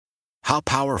How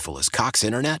powerful is Cox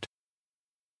Internet?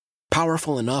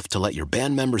 Powerful enough to let your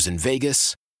band members in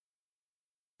Vegas,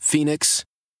 Phoenix,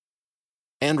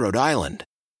 and Rhode Island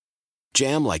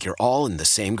jam like you're all in the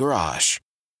same garage.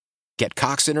 Get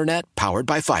Cox Internet powered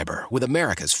by fiber with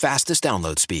America's fastest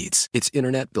download speeds. It's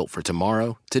internet built for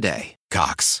tomorrow, today.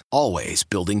 Cox, always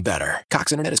building better.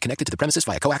 Cox Internet is connected to the premises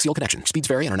via coaxial connection. Speeds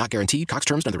vary and are not guaranteed. Cox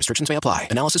terms and other restrictions may apply.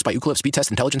 Analysis by Ookla Speed Test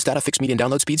Intelligence Data. Fixed median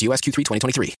download speeds. US Q3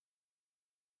 2023.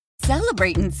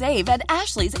 Celebrate and save at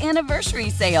Ashley's Anniversary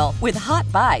Sale. With Hot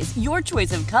Buys, your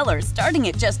choice of colors starting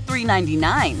at just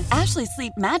 $3.99. Ashley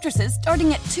Sleep mattresses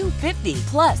starting at $2.50.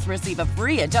 Plus, receive a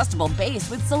free adjustable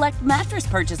base with select mattress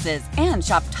purchases. And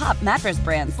shop top mattress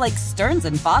brands like Stearns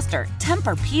 & Foster,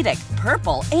 Tempur-Pedic,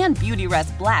 Purple, and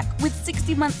Beautyrest Black with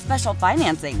 60-month special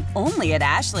financing. Only at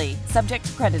Ashley. Subject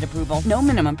to credit approval. No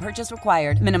minimum purchase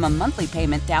required. Minimum monthly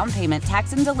payment, down payment,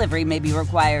 tax, and delivery may be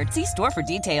required. See store for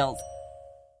details.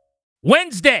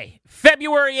 Wednesday,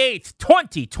 February 8th,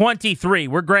 2023.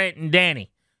 We're Grant and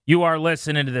Danny. You are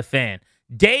listening to The Fan.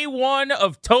 Day one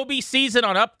of Toby season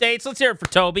on updates. Let's hear it for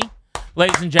Toby,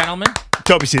 ladies and gentlemen.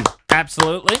 Toby season.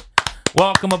 Absolutely.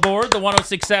 Welcome aboard the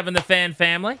 106.7 The Fan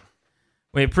family.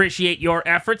 We appreciate your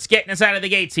efforts getting us out of the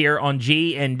gates here on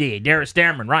G&D. Darius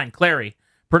Dameron, Ryan Clary,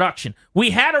 production.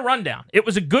 We had a rundown. It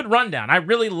was a good rundown. I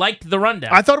really liked the rundown.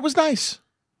 I thought it was nice.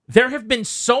 There have been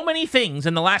so many things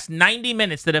in the last 90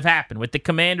 minutes that have happened with the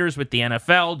Commanders, with the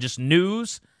NFL, just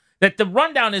news, that the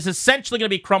rundown is essentially going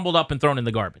to be crumbled up and thrown in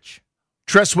the garbage.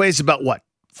 Tress Way's about,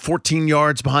 14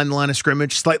 yards behind the line of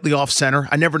scrimmage, slightly off center.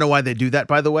 I never know why they do that,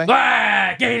 by the way.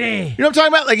 Black, 80. You know what I'm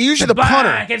talking about? Like, usually the punter.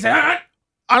 I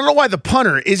don't know why the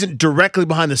punter isn't directly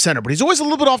behind the center, but he's always a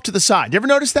little bit off to the side. You ever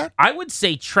notice that? I would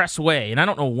say Tress Way, and I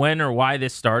don't know when or why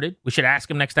this started. We should ask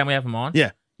him next time we have him on.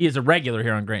 Yeah. He is a regular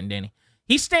here on Grant and Danny.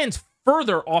 He stands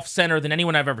further off center than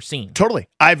anyone I've ever seen. Totally.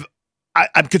 I'm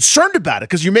concerned about it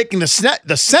because you're making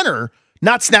the center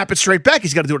not snap it straight back.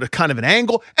 He's got to do it at kind of an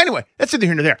angle. Anyway, that's neither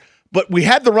here nor there. But we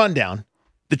had the rundown.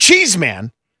 The cheese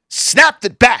man snapped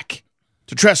it back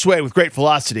to Tress Way with great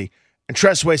velocity. And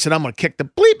Tress Way said, I'm going to kick the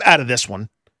bleep out of this one.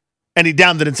 And he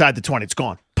downed it inside the 20. It's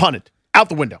gone. Punted. Out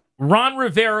the window. Ron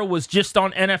Rivera was just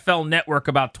on NFL Network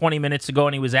about 20 minutes ago,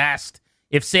 and he was asked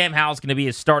if Sam Howell's going to be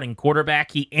his starting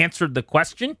quarterback. He answered the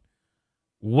question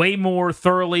way more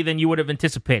thoroughly than you would have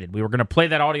anticipated. We were going to play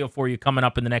that audio for you coming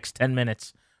up in the next 10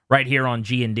 minutes right here on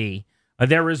G&D.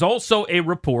 There is also a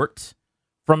report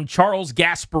from Charles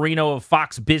Gasparino of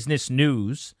Fox Business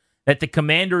News that the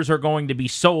Commanders are going to be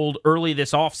sold early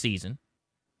this offseason.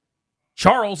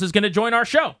 Charles is going to join our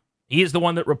show. He is the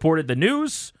one that reported the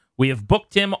news. We have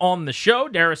booked him on the show.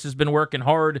 Darius has been working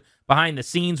hard behind the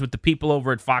scenes with the people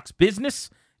over at Fox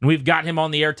Business, and we've got him on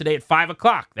the air today at 5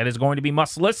 o'clock. That is going to be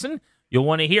must listen. You'll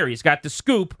want to hear. He's got the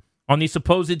scoop on the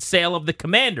supposed sale of the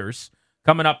Commanders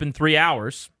coming up in 3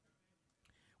 hours.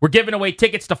 We're giving away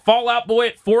tickets to Fall Out Boy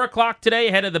at 4 o'clock today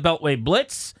ahead of the Beltway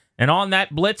Blitz. And on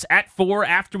that Blitz at 4,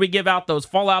 after we give out those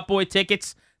Fall Out Boy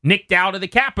tickets, Nick Dowd of the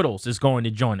Capitals is going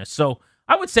to join us. So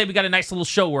I would say we got a nice little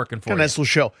show working for you. A nice little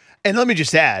show. And let me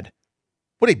just add,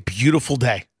 what a beautiful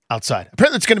day outside.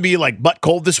 Apparently it's going to be like butt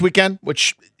cold this weekend,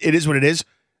 which it is what it is.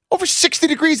 Over 60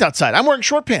 degrees outside. I'm wearing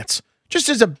short pants. Just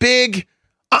as a big,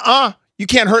 you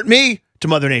can't hurt me to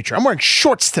Mother Nature. I'm wearing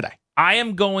shorts today. I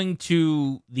am going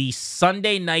to the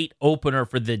Sunday night opener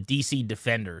for the DC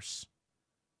Defenders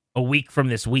a week from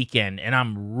this weekend, and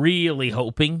I'm really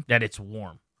hoping that it's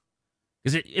warm.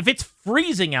 Because if it's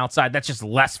freezing outside, that's just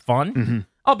less fun. Mm-hmm.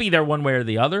 I'll be there one way or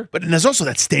the other. But there's also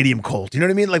that stadium cold. You know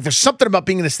what I mean? Like, there's something about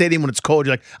being in a stadium when it's cold.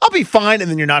 You're like, I'll be fine,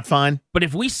 and then you're not fine. But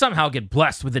if we somehow get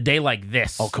blessed with a day like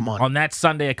this, oh, come on, that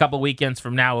Sunday a couple weekends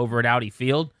from now over at Audi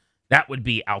Field, that would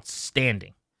be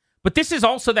outstanding. But this is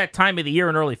also that time of the year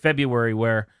in early February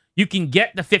where you can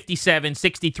get the 57,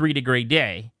 63-degree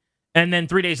day, and then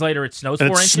 3 days later it snows 4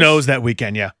 inches. It snows that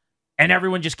weekend, yeah. And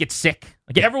everyone just gets sick.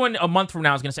 Like, everyone a month from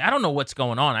now is going to say, I don't know what's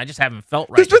going on. I just haven't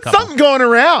felt right. There's been something going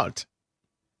around.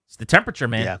 It's the temperature,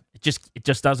 man. Yeah. It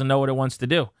just doesn't know what it wants to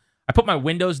do. I put my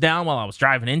windows down while I was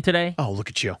driving in today. Oh, look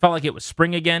at you. Felt like it was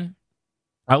spring again.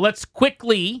 Let's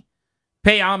quickly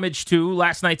pay homage to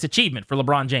last night's achievement for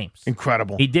LeBron James.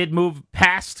 Incredible. He did move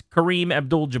past Kareem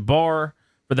Abdul-Jabbar.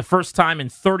 For the first time in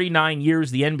 39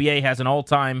 years, the NBA has an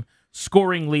all-time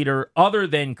scoring leader other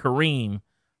than Kareem.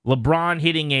 LeBron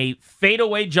hitting a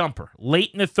fadeaway jumper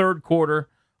late in the third quarter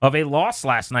of a loss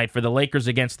last night for the Lakers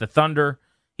against the Thunder.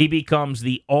 He becomes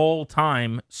the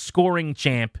all-time scoring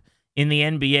champ in the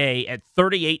NBA at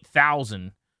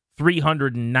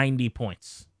 38,390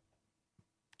 points.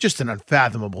 Just an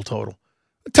unfathomable total.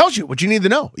 It tells you what you need to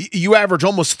know. You average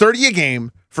almost 30 a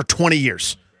game for 20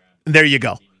 years. And there you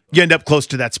go. you end up close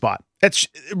to that spot. It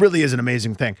really is an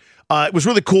amazing thing. It was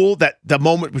really cool that the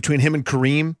moment between him and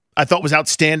Kareem, I thought was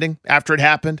outstanding after it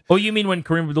happened. Oh, you mean when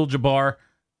Kareem Abdul-Jabbar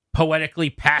poetically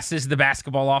passes the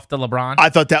basketball off to LeBron? I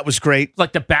thought that was great. It's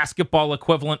like the basketball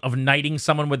equivalent of knighting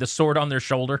someone with a sword on their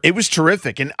shoulder. It was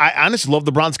terrific. And I honestly love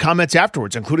LeBron's comments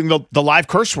afterwards, including the live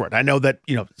curse word. I know that,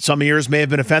 some ears may have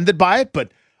been offended by it,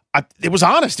 but it was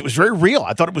honest. It was very real.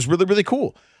 I thought it was really, really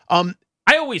cool. I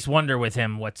always wonder with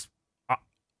him what's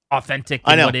authentic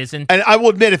and what isn't. And I will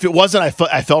admit, if it wasn't,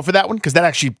 I fell for that one because that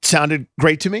actually sounded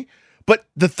great to me. But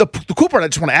the cool part I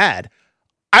just want to add,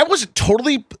 I wasn't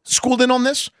totally schooled in on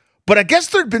this, but I guess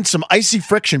there had been some icy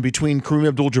friction between Kareem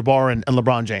Abdul-Jabbar and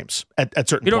LeBron James at certain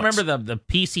points. You don't remember the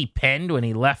piece he penned when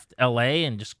he left L.A.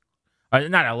 and just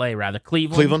not L.A. rather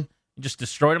Cleveland just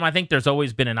destroyed him? I think there's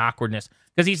always been an awkwardness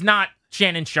because he's not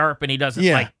Shannon Sharp and he doesn't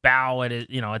bow at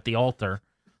at the altar.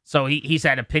 So he's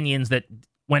had opinions that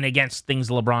went against things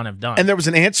LeBron have done. And there was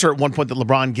an answer at one point that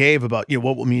LeBron gave about,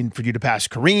 what will it mean for you to pass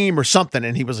Kareem or something.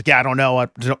 And he was like, I don't know. I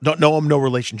don't know him, no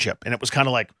relationship. And it was kind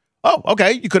of like, oh,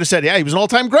 okay. You could have said, he was an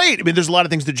all-time great. I mean, there's a lot of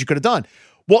things that you could have done.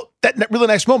 Well, that really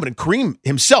nice moment. And Kareem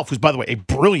himself, who's, by the way, a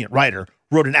brilliant writer,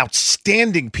 wrote an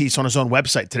outstanding piece on his own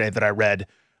website today that I read.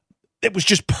 It was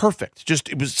just perfect.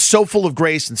 It was so full of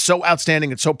grace and so outstanding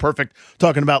and so perfect,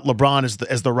 talking about LeBron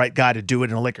as the right guy to do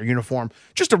it in a Laker uniform.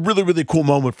 Just a really, really cool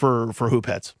moment for hoop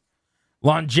heads.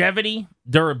 Longevity,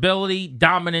 durability,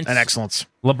 dominance, and excellence.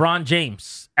 LeBron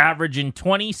James averaging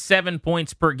 27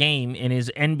 points per game in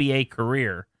his NBA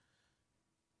career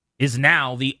is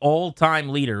now the all-time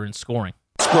leader in scoring.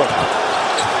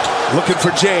 Looking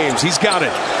for James. He's got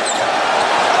it.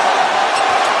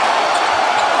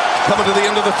 Coming to the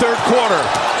end of the third quarter.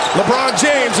 LeBron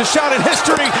James, a shot in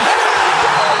history.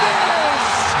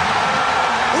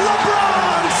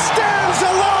 LeBron stands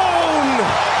alone.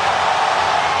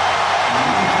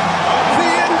 The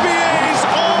NBA's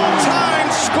all-time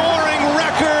scoring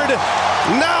record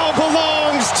now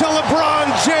belongs to LeBron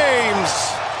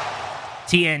James.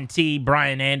 TNT,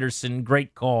 Brian Anderson,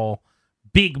 great call.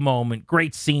 Big moment,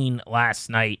 great scene last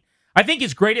night. I think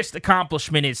his greatest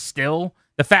accomplishment is still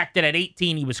the fact that at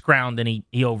 18 he was crowned and he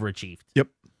overachieved. Yep.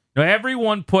 Now,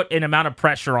 everyone put an amount of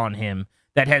pressure on him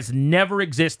that has never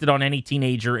existed on any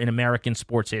teenager in American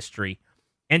sports history.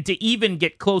 And to even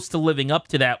get close to living up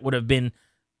to that would have been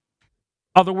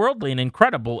otherworldly and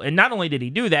incredible. And not only did he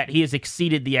do that, he has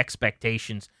exceeded the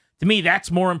expectations. To me,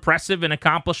 that's more impressive an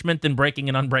accomplishment than breaking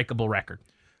an unbreakable record.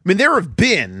 I mean, there have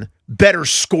been better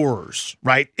scorers,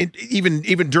 right? Even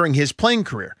during his playing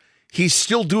career. He's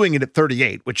still doing it at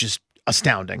 38, which is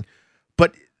astounding.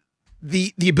 But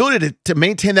the ability to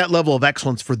maintain that level of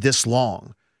excellence for this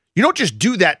long, you don't just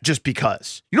do that just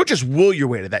because. You don't just will your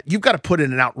way to that. You've got to put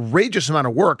in an outrageous amount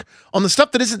of work on the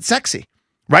stuff that isn't sexy,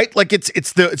 right? Like it's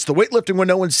the weightlifting when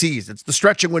no one sees. It's the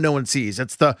stretching when no one sees.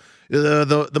 It's the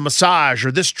massage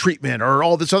or this treatment or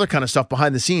all this other kind of stuff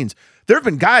behind the scenes. There have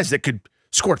been guys that could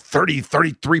score 30,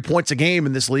 33 points a game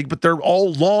in this league, but they're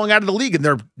all long out of the league, and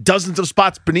there are dozens of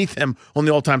spots beneath him on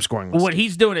the all-time scoring list. What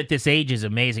he's doing at this age is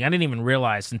amazing. I didn't even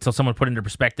realize until someone put it into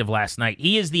perspective last night.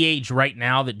 He is the age right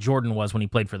now that Jordan was when he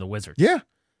played for the Wizards. Yeah.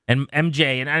 And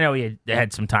MJ, and I know he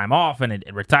had some time off and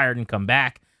had retired and come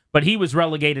back, but he was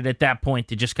relegated at that point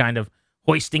to just kind of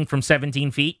hoisting from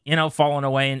 17 feet, falling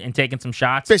away and taking some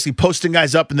shots. Basically posting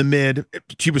guys up in the mid.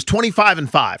 He was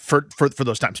 25-5 for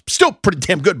those times. Still pretty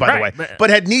damn good, by the way.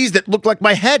 But had knees that looked like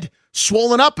my head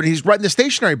swollen up, and he's riding the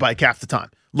stationary bike half the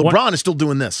time. LeBron is still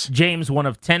doing this. James, one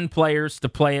of 10 players to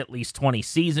play at least 20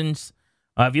 seasons.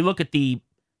 If you look at the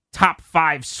top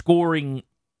 5 scoring,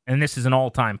 and this is an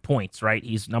all-time points, right?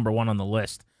 He's number 1 on the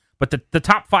list. But the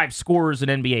top 5 scorers in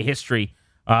NBA history,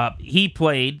 he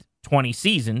played 20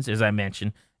 seasons, as I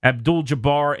mentioned.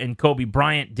 Abdul-Jabbar and Kobe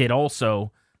Bryant did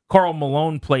also. Karl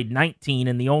Malone played 19,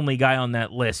 and the only guy on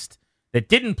that list that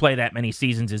didn't play that many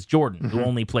seasons is Jordan, who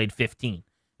only played 15.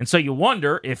 And so you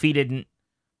wonder if he didn't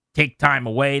take time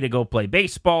away to go play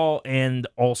baseball and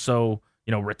also,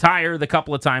 retire the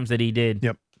couple of times that he did,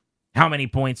 how many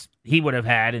points he would have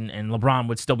had, and LeBron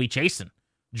would still be chasing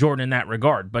Jordan in that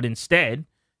regard. But instead,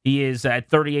 he is at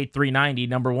 38-390,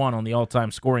 number 1 on the all-time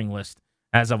scoring list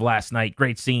as of last night.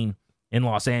 Great scene in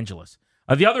Los Angeles.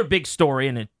 The other big story,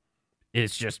 and it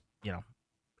is just,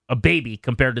 a baby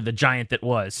compared to the giant that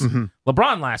was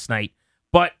LeBron last night.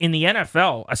 But in the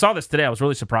NFL, I saw this today. I was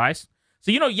really surprised.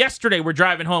 So, yesterday we're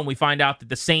driving home. We find out that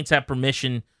the Saints have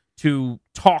permission to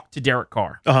talk to Derek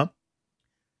Carr. Uh-huh.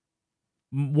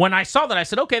 When I saw that, I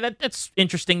said, okay, that's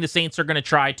interesting. The Saints are going to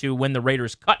try to, when the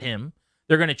Raiders cut him,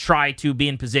 they're going to try to be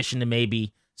in position to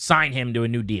maybe sign him to a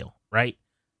new deal, right?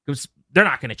 Because they're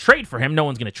not going to trade for him. No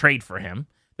one's going to trade for him.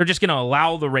 They're just going to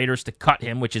allow the Raiders to cut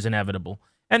him, which is inevitable.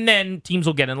 And then teams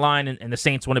will get in line, and the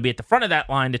Saints want to be at the front of that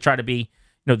line to try to be,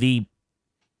 the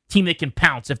team that can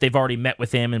pounce if they've already met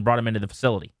with him and brought him into the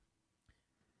facility.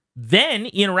 Then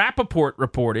Ian Rappaport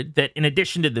reported that in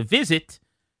addition to the visit,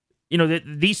 that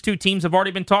these two teams have already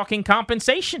been talking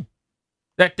compensation.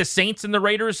 That the Saints and the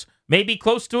Raiders may be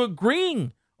close to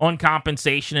agreeing on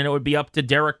compensation, and it would be up to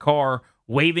Derek Carr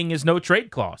waiving his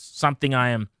no-trade clause, something I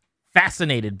am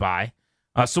fascinated by.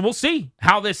 So we'll see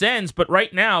how this ends, but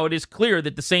right now it is clear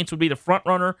that the Saints would be the front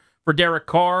runner for Derek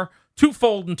Carr.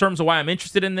 Twofold in terms of why I'm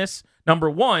interested in this. Number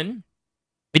one,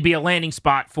 it'd be a landing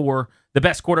spot for the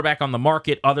best quarterback on the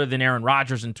market other than Aaron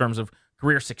Rodgers in terms of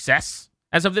career success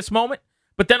as of this moment.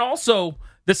 But then also,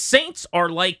 the Saints are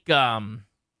like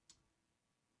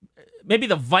maybe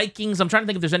the Vikings. I'm trying to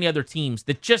think if there's any other teams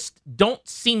that just don't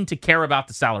seem to care about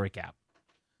the salary cap.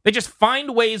 They just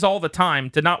find ways all the time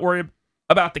to not worry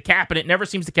about the cap, and it never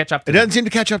seems to catch up to them. It doesn't seem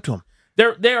to catch up to them.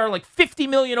 They are like $50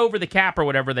 million over the cap or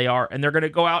whatever they are, and they're going to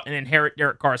go out and inherit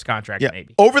Derek Carr's contract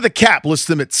maybe. Over the cap lists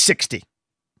them at 60.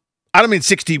 I don't mean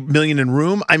 $60 million in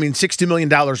room. I mean $60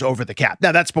 million over the cap.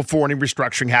 Now, that's before any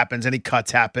restructuring happens, any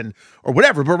cuts happen, or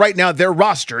whatever. But right now, their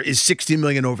roster is $60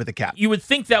 million over the cap. You would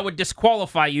think that would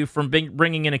disqualify you from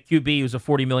bringing in a QB who's a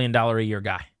 $40 million a year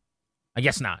guy. I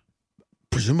guess not.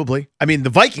 Presumably. I mean, the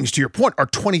Vikings, to your point, are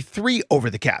 23 over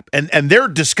the cap. And they're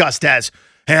discussed as,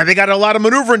 hey, they got a lot of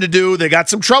maneuvering to do. They got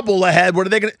some trouble ahead. What are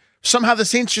they going to... Somehow the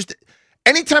Saints just...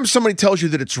 Anytime somebody tells you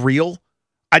that it's real,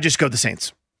 I just go the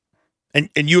Saints. And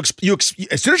you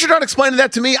as soon as you're done explaining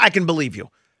that to me, I can believe you.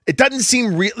 It doesn't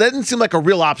seem real. It doesn't seem like a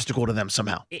real obstacle to them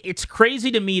somehow. It's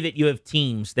crazy to me that you have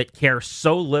teams that care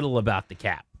so little about the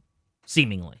cap,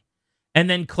 seemingly. And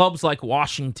then clubs like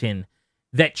Washington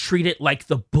that treat it like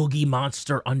the boogie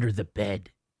monster under the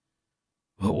bed.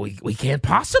 Well, we can't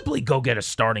possibly go get a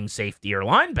starting safety or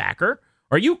linebacker.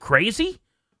 Are you crazy?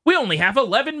 We only have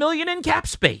 $11 million in cap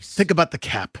space. Think about the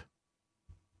cap.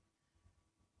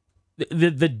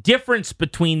 The difference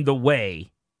between the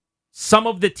way some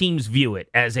of the teams view it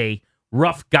as a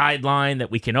rough guideline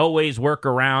that we can always work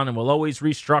around and we'll always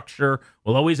restructure,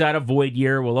 we'll always add a void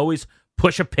year, we'll always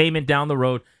push a payment down the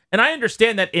road. And I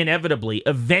understand that inevitably,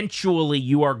 eventually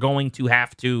you are going to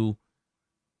have to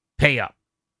pay up.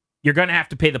 You're going to have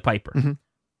to pay the piper. Mm-hmm.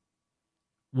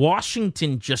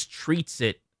 Washington just treats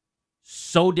it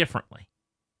so differently.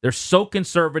 They're so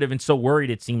conservative and so worried,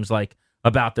 it seems like,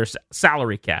 about their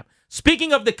salary cap.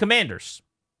 Speaking of the Commanders,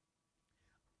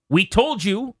 we told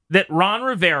you that Ron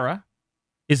Rivera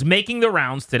is making the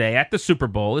rounds today at the Super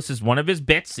Bowl. This is one of his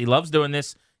bits. He loves doing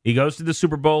this. He goes to the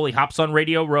Super Bowl. He hops on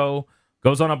Radio Row,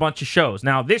 goes on a bunch of shows.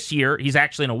 Now, this year, he's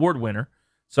actually an award winner.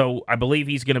 So I believe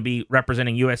he's going to be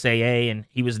representing USAA, and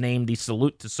he was named the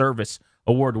Salute to Service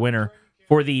Award winner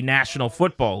for the National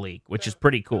Football League, which is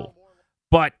pretty cool.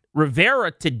 But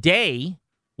Rivera today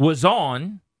was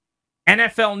on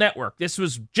NFL Network. This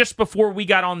was just before we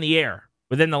got on the air,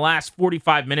 within the last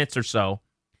 45 minutes or so.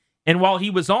 And while he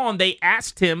was on, they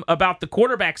asked him about the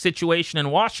quarterback situation in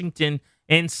Washington,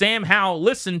 and Sam Howell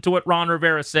listened to what Ron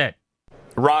Rivera said.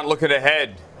 Ron, looking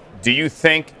ahead, do you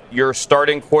think your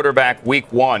starting quarterback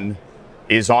week one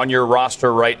is on your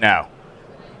roster right now?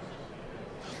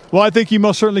 Well, I think he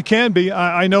most certainly can be.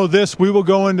 I know this. We will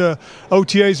go into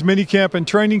OTA's minicamp and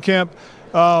training camp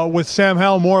with Sam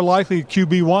Howell more likely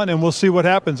QB1, and we'll see what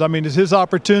happens. I mean, it's his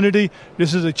opportunity.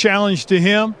 This is a challenge to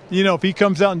him. You know, if he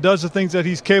comes out and does the things that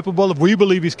he's capable of, we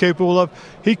believe he's capable of,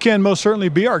 he can most certainly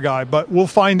be our guy. But we'll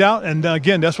find out, and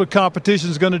again, that's what competition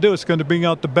is going to do. It's going to bring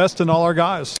out the best in all our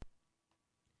guys.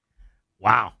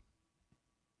 Wow.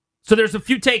 So there's a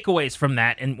few takeaways from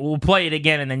that, and we'll play it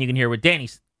again, and then you can hear what Danny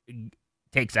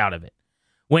takes out of it.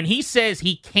 When he says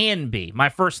he can be, my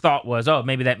first thought was, oh,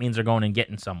 maybe that means they're going and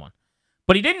getting someone.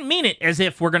 But he didn't mean it as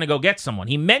if we're going to go get someone.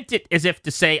 He meant it as if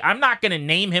to say, I'm not going to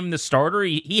name him the starter.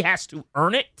 He has to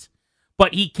earn it,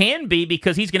 but he can be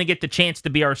because he's going to get the chance to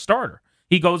be our starter.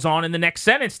 He goes on in the next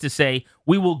sentence to say,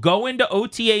 we will go into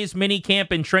OTA's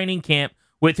minicamp and training camp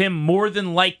with him more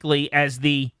than likely as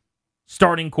the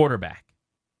starting quarterback.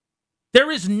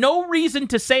 There is no reason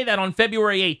to say that on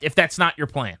February 8th if that's not your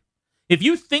plan. If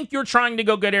you think you're trying to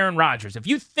go get Aaron Rodgers, if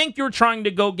you think you're trying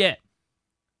to go get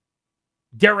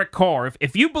Derek Carr,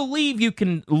 if you believe you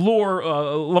can lure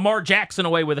Lamar Jackson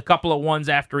away with a couple of ones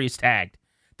after he's tagged,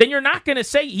 then you're not going to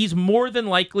say he's more than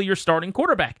likely your starting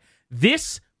quarterback.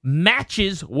 This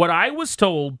matches what I was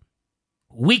told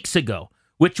weeks ago,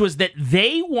 which was that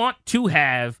they want to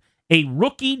have a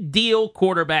rookie deal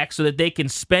quarterback so that they can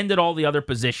spend at all the other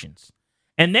positions.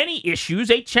 And then he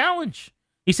issues a challenge.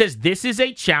 He says this is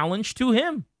a challenge to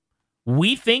him.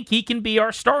 We think he can be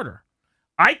our starter.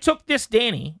 I took this,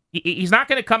 Danny. He's not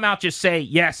going to come out just say,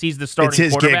 yes, he's the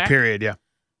starting quarterback. It's his gig, period, yeah.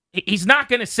 He's not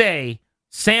going to say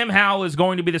Sam Howell is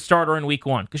going to be the starter in week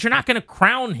 1 because you're not going to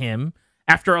crown him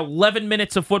after 11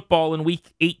 minutes of football in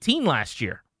week 18 last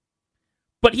year.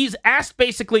 But he's asked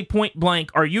basically point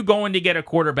blank, are you going to get a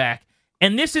quarterback?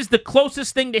 And this is the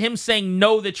closest thing to him saying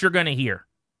no that you're going to hear.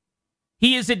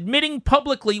 He is admitting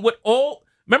publicly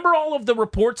remember all of the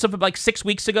reports of like 6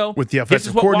 weeks ago? With the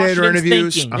offensive coordinator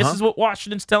interviews. This is what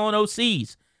Washington's telling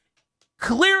OCs.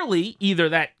 Clearly, either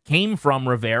that came from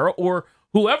Rivera or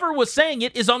whoever was saying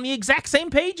it is on the exact same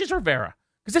page as Rivera.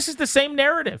 Because this is the same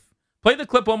narrative. Play the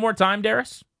clip one more time,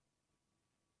 Darius.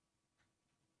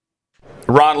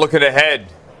 Ron, looking ahead,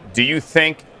 do you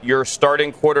think your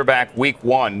starting quarterback week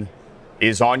 1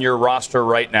 is on your roster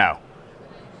right now?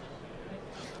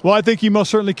 Well, I think he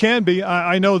most certainly can be.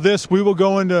 I know this. We will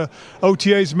go into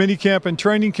OTA's minicamp and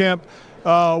training camp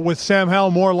with Sam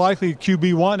Howell more likely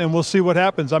QB1, and we'll see what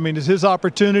happens. I mean, it's his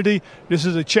opportunity. This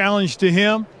is a challenge to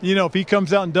him. You know, if he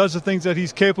comes out and does the things that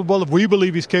he's capable of, we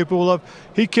believe he's capable of,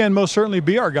 he can most certainly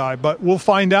be our guy. But we'll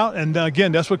find out, and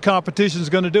again, that's what competition is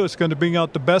going to do. It's going to bring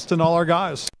out the best in all our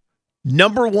guys.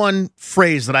 Number one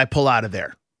phrase that I pull out of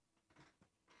there,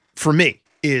 for me,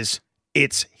 is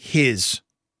it's his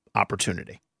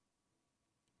opportunity.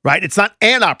 Right? It's not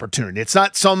an opportunity. It's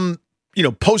not some,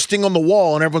 posting on the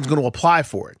wall and everyone's going to apply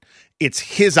for it. It's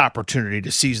his opportunity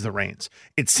to seize the reins.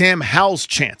 It's Sam Howell's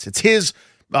chance. It's his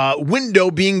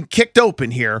window being kicked open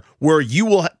here where you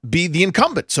will be the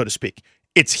incumbent, so to speak.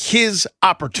 It's his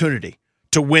opportunity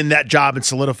to win that job and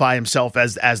solidify himself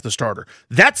as the starter.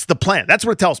 That's the plan. That's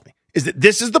what it tells me, is that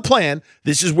this is the plan.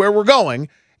 This is where we're going.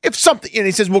 If something, and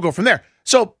he says we'll go from there.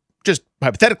 So just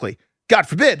hypothetically, God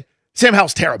forbid, Sam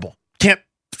Howell's terrible.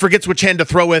 Forgets which hand to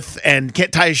throw with and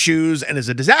can't tie his shoes and is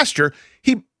a disaster,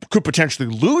 he could potentially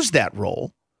lose that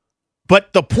role.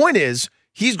 But the point is,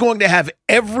 he's going to have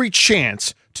every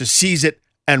chance to seize it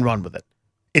and run with it.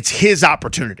 It's his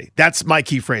opportunity. That's my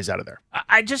key phrase out of there.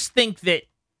 I just think that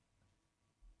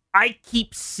I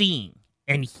keep seeing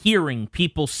and hearing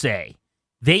people say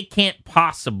they can't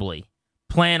possibly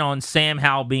plan on Sam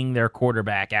Howell being their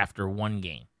quarterback after one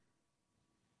game.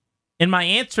 And my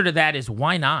answer to that is,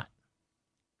 why not?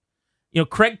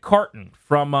 Craig Carton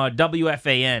from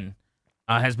WFAN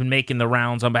has been making the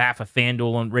rounds on behalf of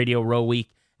FanDuel on Radio Row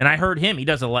Week. And I heard him, he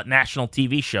does a national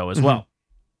TV show as well,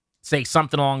 say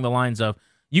something along the lines of,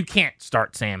 you can't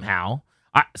start Sam Howell.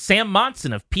 Sam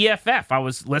Monson of PFF, I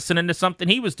was listening to something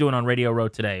he was doing on Radio Row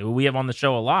today, who we have on the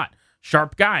show a lot.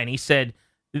 Sharp guy. And he said,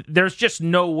 there's just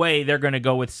no way they're going to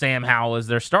go with Sam Howell as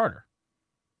their starter.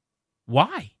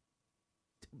 Why?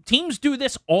 Teams do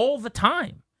this all the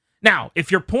time. Now, if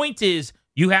your point is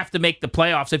you have to make the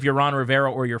playoffs if you're Ron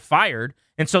Rivera or you're fired,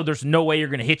 and so there's no way you're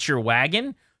going to hitch your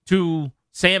wagon to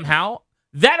Sam Howell,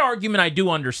 that argument I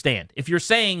do understand. If you're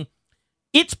saying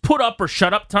it's put up or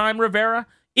shut up time, Rivera,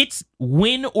 it's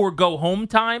win or go home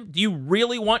time, do you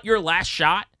really want your last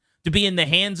shot to be in the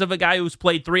hands of a guy who's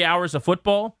played 3 hours of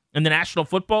football in the National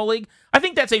Football League? I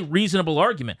think that's a reasonable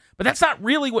argument, but that's not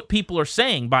really what people are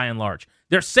saying by and large.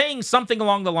 They're saying something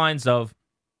along the lines of,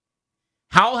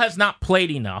 Howell has not played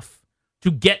enough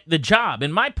to get the job.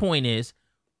 And my point is,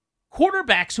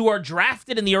 quarterbacks who are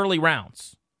drafted in the early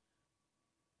rounds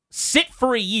sit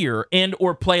for a year and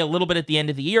or play a little bit at the end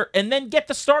of the year and then get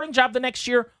the starting job the next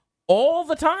year all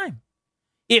the time.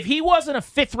 If he wasn't a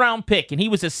 5th-round pick and he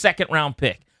was a 2nd-round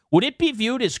pick, would it be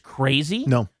viewed as crazy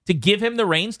to give him the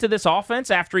reins to this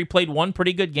offense after he played one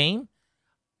pretty good game?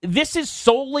 This is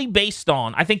solely based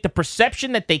on, I think the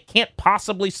perception that they can't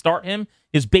possibly start him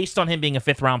is based on him being a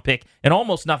 5th-round pick and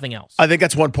almost nothing else. I think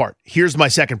that's one part. Here's my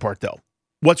second part, though.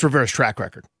 What's Rivera's track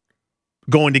record?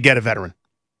 Going to get a veteran.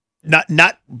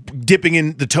 Not dipping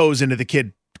in the toes into the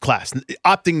kid class.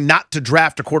 Opting not to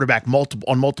draft a quarterback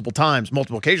multiple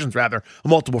occasions, on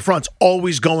multiple fronts.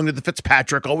 Always going to the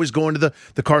Fitzpatrick, always going to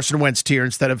the Carson Wentz tier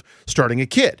instead of starting a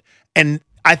kid. And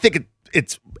I think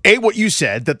it's what you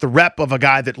said, that the rep of a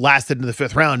guy that lasted into the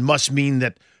 5th round must mean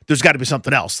that there's got to be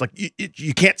something else. Like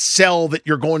you can't sell that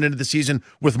you're going into the season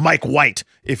with Mike White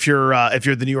if you're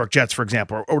the New York Jets, for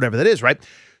example, or whatever that is, right?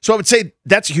 So I would say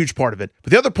that's a huge part of it.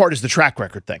 But the other part is the track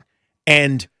record thing.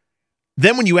 And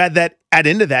then when you add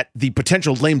into that the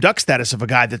potential lame duck status of a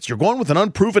guy you're going with an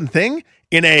unproven thing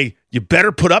in a you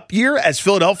better put up year, as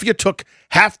Philadelphia took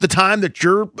half the time that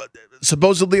you're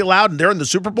supposedly allowed and they're in the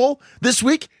Super Bowl this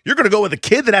week, you're going to go with a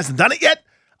kid that hasn't done it yet?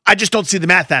 I just don't see the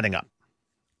math adding up.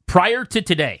 Prior to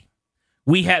today,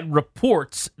 we had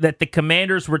reports that the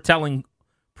Commanders were telling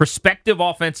prospective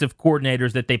offensive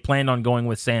coordinators that they planned on going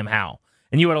with Sam Howell.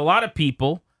 And you had a lot of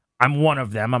people, I'm one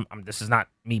of them. This is not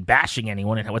me bashing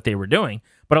anyone and what they were doing,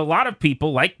 but a lot of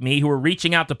people like me who were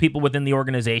reaching out to people within the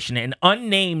organization and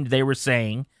unnamed, they were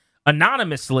saying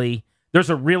anonymously, there's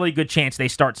a really good chance they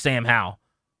start Sam Howell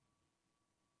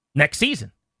next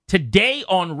season. Today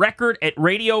on record at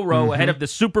Radio Row, ahead of the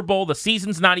Super Bowl, the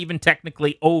season's not even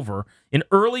technically over. In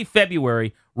early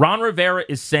February, Ron Rivera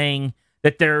is saying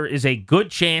that there is a good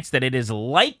chance that it is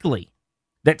likely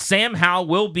that Sam Howell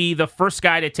will be the first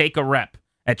guy to take a rep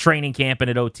at training camp and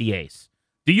at OTAs.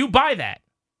 Do you buy that?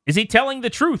 Is he telling the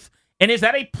truth? And is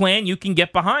that a plan you can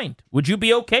get behind? Would you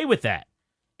be okay with that?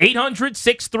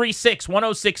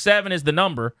 800-636-1067 is the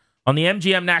number on the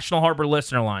MGM National Harbor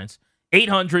listener lines.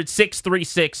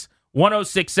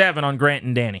 800-636-1067 on Grant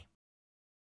and Danny.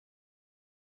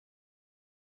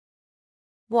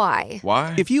 Why?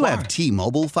 Why? If you have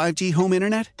T-Mobile 5G home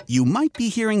internet, you might be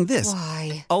hearing this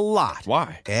Why? a lot.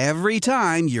 Why? Every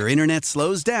time your internet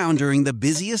slows down during the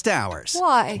busiest hours.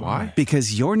 Why? Why?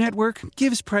 Because your network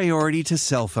gives priority to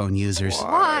cell phone users.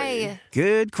 Why?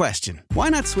 Good question. Why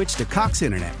not switch to Cox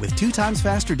Internet with 2 times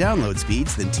faster download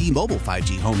speeds than T-Mobile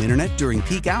 5G home internet during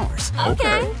peak hours?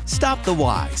 Okay. Stop the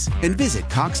whys and visit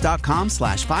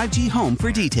cox.com/5G home for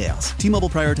details. T-Mobile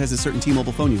prioritizes certain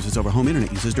T-Mobile phone users over home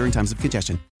internet users during times of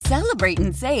congestion. Celebrate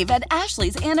and save at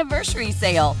Ashley's Anniversary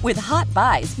Sale. With Hot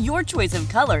Buys, your choice of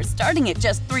colors starting at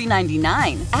just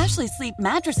 $3.99. Ashley Sleep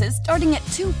mattresses starting at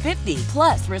 $2.50.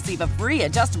 Plus, receive a free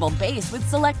adjustable base with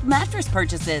select mattress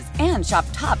purchases. And shop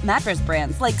top mattress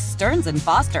brands like Stearns &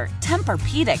 Foster,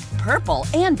 Tempur-Pedic, Purple,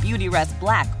 and Beautyrest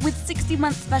Black with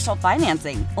 60-month special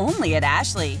financing. Only at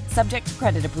Ashley. Subject to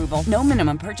credit approval. No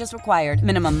minimum purchase required.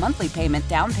 Minimum monthly payment,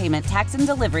 down payment, tax, and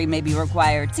delivery may be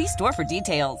required. See store for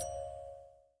details.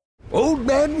 Old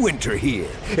Man Winter here.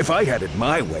 If I had it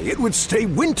my way, it would stay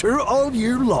winter all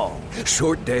year long.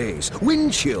 Short days,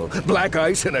 wind chill, black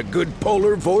ice, and a good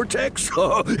polar vortex.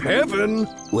 Oh, heaven.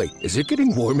 Wait, is it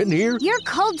getting warm in here? Your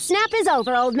cold snap is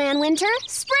over, Old Man Winter.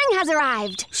 Spring has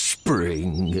arrived.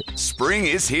 Spring. Spring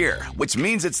is here, which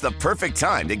means it's the perfect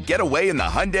time to get away in the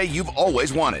Hyundai you've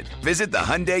always wanted. Visit the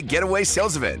Hyundai Getaway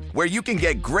Sales Event, where you can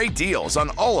get great deals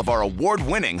on all of our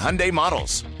award-winning Hyundai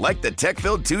models, like the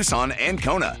tech-filled Tucson and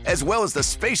Kona, as well as the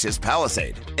spacious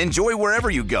Palisade. Enjoy wherever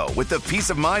you go with the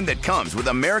peace of mind that comes with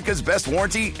America's best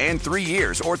warranty and 3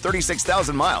 years or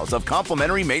 36,000 miles of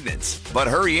complimentary maintenance. But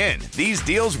hurry in, these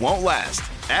deals won't last.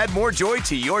 Add more joy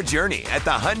to your journey at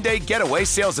the Hyundai Getaway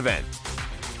Sales Event.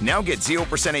 Now get 0%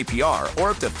 APR or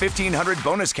up to $1,500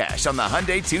 bonus cash on the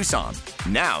Hyundai Tucson.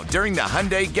 Now, during the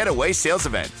Hyundai Getaway Sales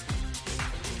Event.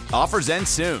 Offers end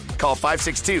soon. Call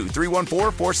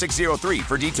 562-314-4603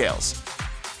 for details.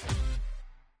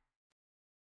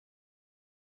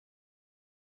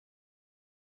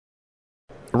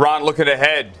 Ron, looking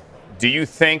ahead, do you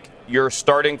think your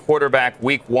starting quarterback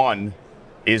week 1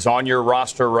 is on your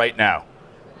roster right now?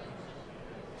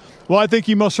 Well, I think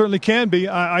he most certainly can be.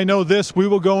 I know this. We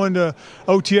will go into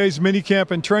OTA's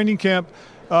minicamp and training camp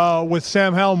with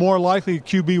Sam Howell more likely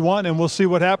QB1, and we'll see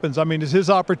what happens. I mean, it's his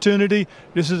opportunity.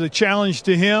 This is a challenge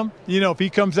to him. You know, if he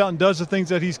comes out and does the things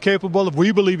that he's capable of,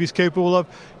 we believe he's capable of,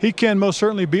 he can most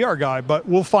certainly be our guy. But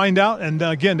we'll find out, and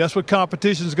again, that's what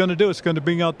competition is going to do. It's going to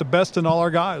bring out the best in all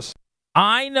our guys.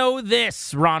 I know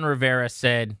this, Ron Rivera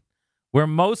said. We're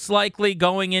most likely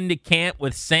going into camp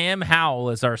with Sam Howell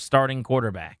as our starting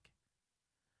quarterback.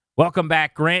 Welcome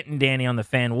back, Grant and Danny on the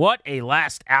Fan. What a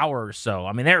last hour or so.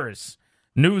 I mean, there is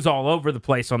news all over the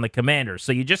place on the Commanders.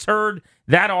 So you just heard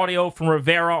that audio from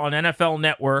Rivera on NFL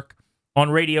Network on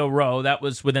Radio Row. That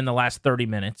was within the last 30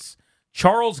 minutes.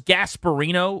 Charles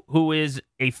Gasparino, who is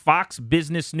a Fox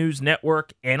Business News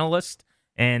Network analyst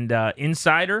and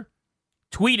insider,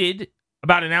 tweeted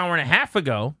about an hour and a half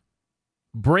ago,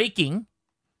 breaking,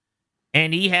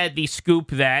 and he had the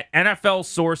scoop that NFL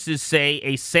sources say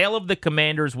a sale of the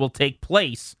Commanders will take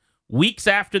place weeks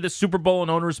after the Super Bowl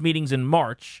and owners' meetings in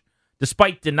March.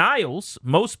 Despite denials,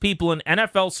 most people in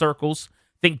NFL circles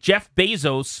think Jeff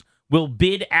Bezos will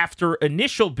bid after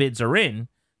initial bids are in.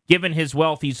 Given his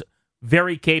wealth, he's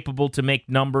very capable to make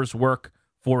numbers work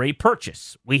for a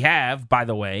purchase. We have, by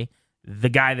the way, the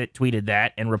guy that tweeted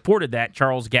that and reported that,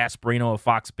 Charles Gasparino of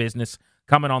Fox Business,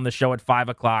 coming on the show at 5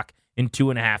 o'clock in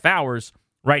 2.5 hours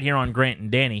right here on Grant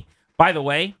and Danny. By the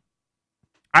way,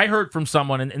 I heard from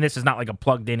someone, and this is not like a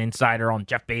plugged-in insider on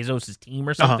Jeff Bezos' team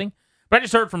or something, but I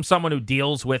just heard from someone who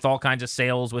deals with all kinds of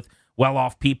sales with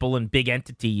well-off people and big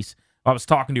entities I was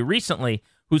talking to recently,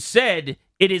 who said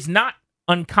it is not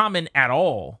uncommon at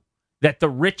all that the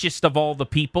richest of all the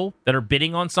people that are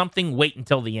bidding on something wait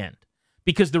until the end.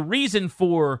 Because the reason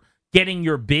for getting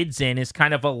your bids in is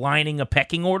kind of aligning a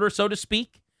pecking order, so to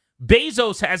speak.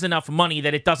 Bezos has enough money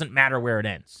that it doesn't matter where it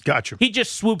ends. Gotcha. He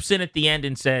just swoops in at the end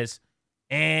and says,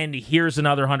 and here's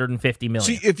another $150 million.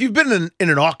 See, if you've been in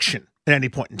an auction at any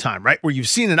point in time, right, where you've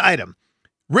seen an item,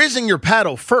 raising your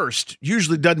paddle first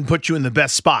usually doesn't put you in the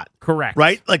best spot. Correct.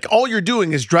 Right? Like all you're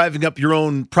doing is driving up your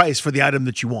own price for the item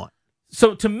that you want.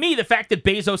 So to me, the fact that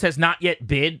Bezos has not yet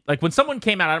bid, like when someone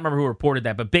came out, I don't remember who reported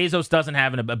that, but Bezos doesn't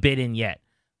have a bid in yet.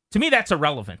 To me, that's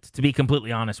irrelevant, to be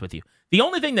completely honest with you. The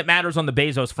only thing that matters on the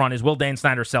Bezos front is will Dan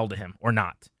Snyder sell to him or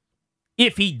not?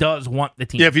 If he does want the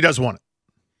team. Yeah, if he does want it.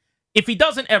 If he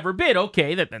doesn't ever bid,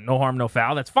 okay, that no harm, no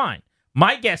foul, that's fine.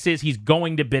 My guess is he's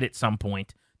going to bid at some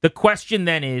point. The question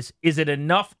then is it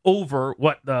enough over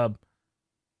what the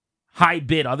high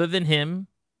bid other than him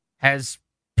has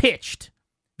pitched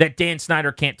that Dan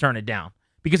Snyder can't turn it down?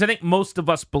 Because I think most of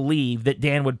us believe that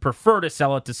Dan would prefer to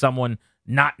sell it to someone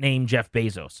not named Jeff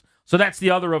Bezos. So that's the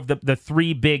other of the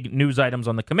three big news items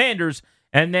on the Commanders.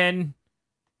 And then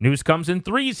news comes in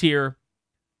threes here.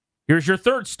 Here's your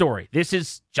third story. This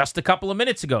is just a couple of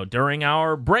minutes ago during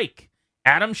our break.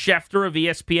 Adam Schefter of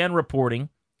ESPN reporting,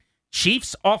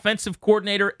 Chiefs offensive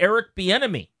coordinator Eric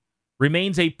Bieniemy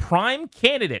remains a prime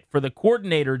candidate for the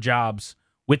coordinator jobs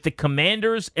with the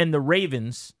Commanders and the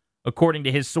Ravens, according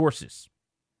to his sources.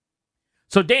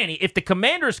 So, Danny, if the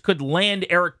Commanders could land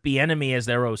Eric Bieniemy as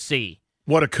their OC,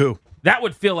 what a coup. That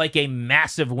would feel like a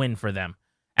massive win for them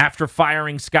after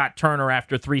firing Scott Turner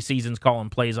after 3 seasons calling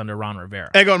plays under Ron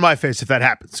Rivera. Egg on my face if that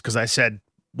happens, because I said,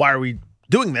 why are we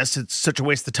doing this? It's such a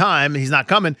waste of time. He's not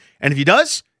coming. And if he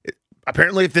does,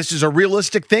 apparently if this is a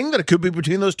realistic thing, that it could be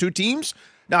between those two teams.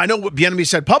 Now, I know what Bieniemy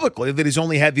said publicly, that he's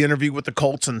only had the interview with the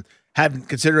Colts and haven't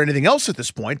considered anything else at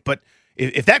this point. But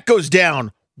if that goes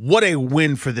down, what a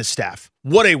win for this staff.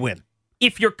 What a win.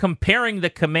 If you're comparing the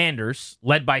Commanders,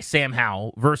 led by Sam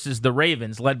Howell, versus the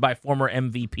Ravens, led by former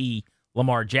MVP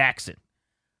Lamar Jackson,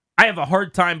 I have a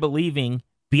hard time believing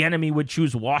Bieniemy would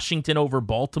choose Washington over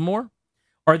Baltimore.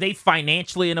 Are they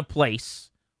financially in a place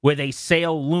with a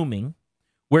sale looming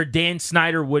where Dan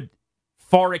Snyder would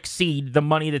far exceed the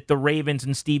money that the Ravens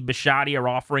and Steve Bisciotti are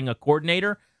offering a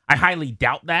coordinator? I highly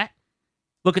doubt that.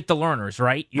 Look at the learners,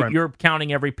 right? You're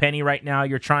counting every penny right now.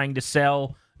 You're trying to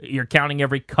sell. You're counting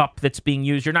every cup that's being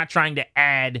used. You're not trying to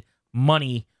add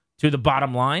money to the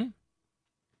bottom line.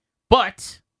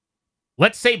 But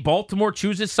let's say Baltimore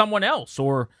chooses someone else,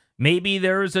 or maybe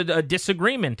there's a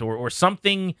disagreement or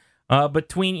something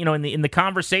between, in the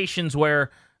conversations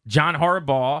where John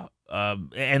Harbaugh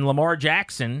and Lamar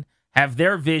Jackson have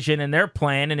their vision and their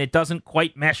plan, and it doesn't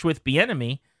quite mesh with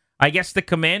Bieniemy. I guess the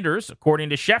Commanders, according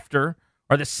to Schefter,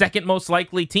 are the second most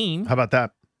likely team. How about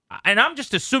that? And I'm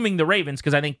just assuming the Ravens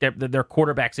because I think their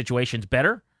quarterback situation's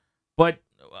better. But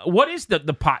what is the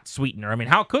pot sweetener? I mean,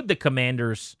 how could the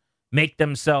Commanders make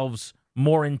themselves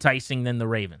more enticing than the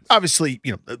Ravens? Obviously,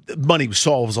 money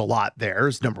solves a lot there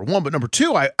is number one. But number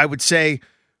two, I would say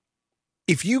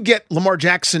if you get Lamar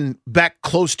Jackson back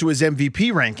close to his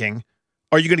MVP ranking,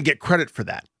 are you going to get credit for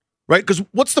that? Right? Because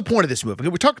what's the point of this move?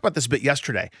 We talked about this a bit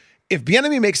yesterday. If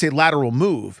Bieniemy makes a lateral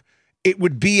move, it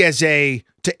would be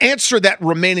to answer that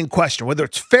remaining question, whether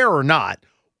it's fair or not.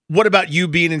 What about you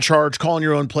being in charge, calling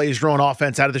your own plays, your own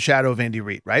offense out of the shadow of Andy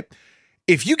Reid, right?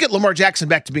 If you get Lamar Jackson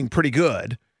back to being pretty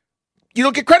good, you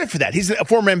don't get credit for that. He's a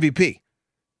former MVP.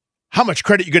 How much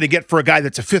credit are you going to get for a guy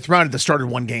that's a fifth rounder that started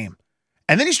one game?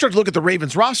 And then you start to look at the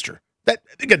Ravens roster. That,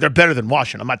 again, they're better than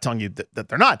Washington. I'm not telling you that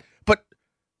they're not. But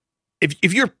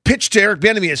if your pitch to Eric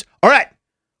Bieniemy is, all right,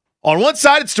 on one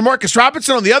side it's Demarcus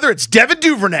Robinson, on the other it's Devin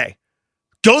Duvernay.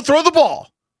 Go throw the ball.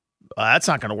 That's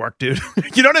not going to work, dude.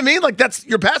 You know what I mean? Like, that's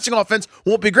your passing offense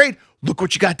won't be great. Look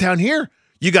what you got down here.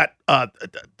 You got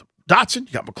Dotson,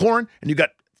 you got McLaurin, and you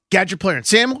got gadget player and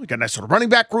Samuel. You got a nice little running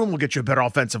back room. We'll get you a better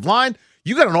offensive line.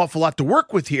 You got an awful lot to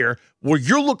work with here where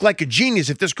you'll look like a genius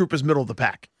if this group is middle of the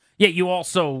pack. Yeah, you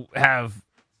also have,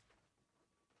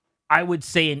 I would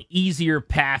say, an easier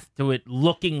path to it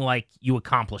looking like you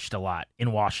accomplished a lot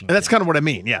in Washington. And that's kind of what I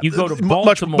mean, yeah. You go to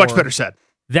Baltimore. Much better said.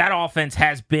 That offense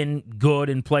has been good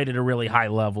and played at a really high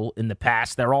level in the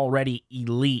past. They're already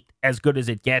elite, as good as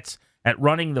it gets at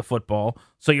running the football,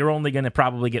 so you're only going to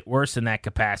probably get worse in that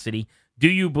capacity. Do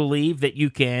you believe that you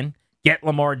can get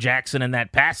Lamar Jackson in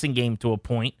that passing game to a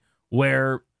point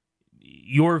where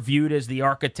you're viewed as the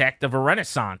architect of a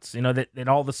renaissance, that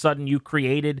all of a sudden you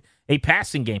created a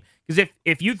passing game? Because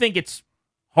if you think it's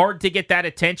hard to get that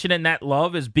attention and that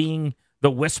love as being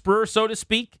the whisperer, so to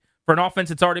speak, for an offense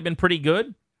that's already been pretty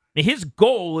good, his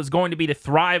goal is going to be to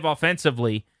thrive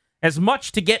offensively as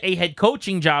much to get a head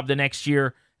coaching job the next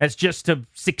year as just to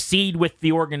succeed with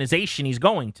the organization he's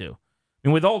going to.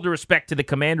 And with all due respect to the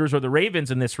Commanders or the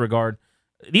Ravens in this regard,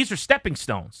 these are stepping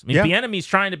stones. I mean, Bieniemy's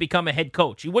trying to become a head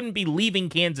coach. He wouldn't be leaving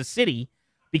Kansas City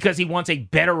because he wants a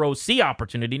better OC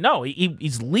opportunity. No,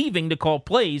 he's leaving to call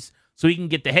plays so he can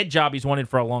get the head job he's wanted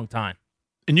for a long time.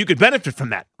 And you could benefit from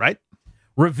that, right?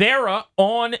 Rivera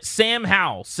on Sam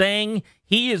Howell saying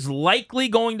he is likely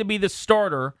going to be the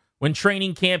starter when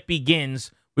training camp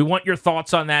begins. We want your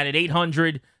thoughts on that at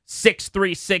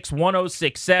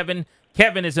 800-636-1067.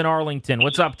 Kevin is in Arlington.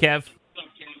 What's up, Kev?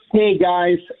 Hey,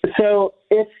 guys. So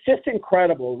it's just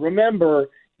incredible. Remember,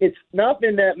 it's not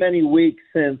been that many weeks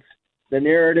since the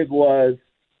narrative was,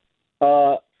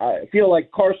 I feel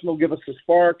like Carson will give us a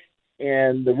spark,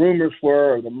 and the rumors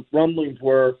were, or the rumblings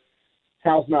were,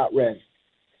 Hal's not ready.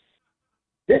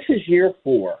 This is year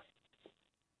 4,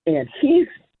 and he's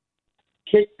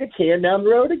kicked the can down the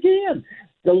road again.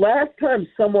 The last time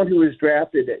someone who was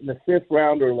drafted in the 5th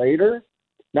round or later,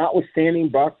 notwithstanding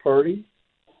Brock Purdy,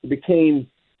 became,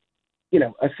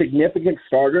 a significant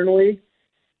starter in the league,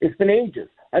 it's been ages.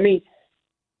 I mean,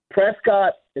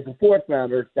 Prescott is a 4th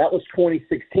rounder. That was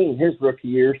 2016, his rookie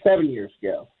year, 7 years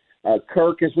ago.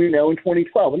 Kirk, as we know, in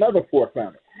 2012, another 4th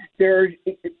rounder.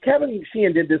 Kevin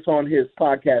Sheehan did this on his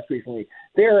podcast recently.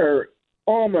 There are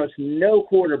almost no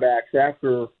quarterbacks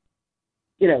after,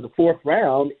 the 4th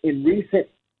round in recent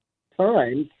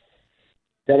times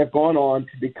that have gone on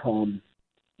to become,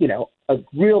 a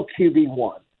real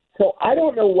QB1. So I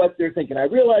don't know what they're thinking. I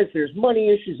realize there's money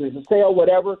issues, there's a sale,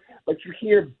 whatever, but you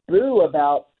hear boo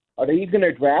about, are they going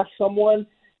to draft someone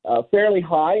fairly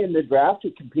high in the draft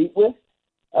to compete with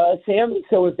Sam?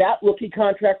 So if that rookie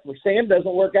contract for Sam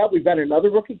doesn't work out, we've got another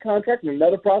rookie contract and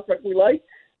another prospect we like.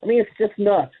 I mean, it's just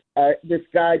nuts. This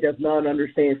guy does not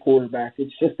understand quarterback.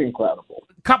 It's just incredible.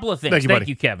 A couple of things. Thank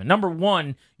you, Kevin. Number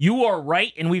one, you are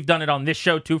right, and we've done it on this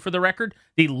show, too, for the record.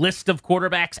 The list of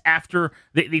quarterbacks after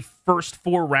the first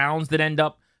 4 rounds that end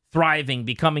up thriving,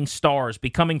 becoming stars,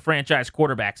 becoming franchise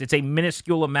quarterbacks. It's a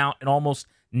minuscule amount and almost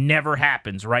never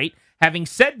happens, right? Having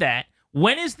said that,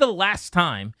 when is the last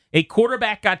time a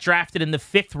quarterback got drafted in the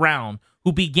 5th round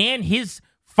who began his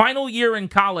final year in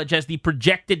college as the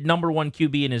projected number 1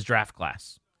 QB in his draft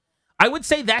class? I would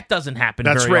say that doesn't happen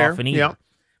very often either. Yeah.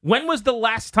 When was the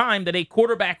last time that a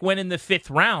quarterback went in the 5th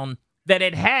round that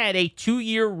had a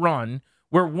 2-year run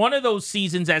where one of those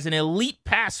seasons as an elite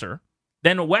passer,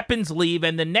 then weapons leave,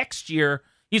 and the next year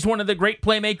he's one of the great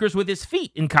playmakers with his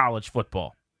feet in college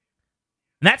football?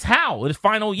 And that's Howell, his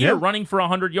final year, running for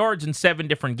 100 yards in 7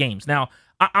 different games. Now,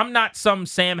 I'm not some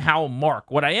Sam Howell mark.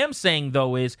 What I am saying,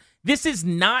 though, is this is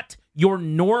not your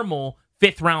normal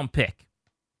 5th-round pick.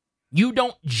 You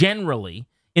don't generally,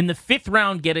 in the 5th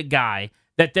round, get a guy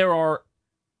that there are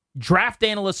draft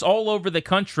analysts all over the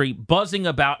country buzzing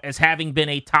about as having been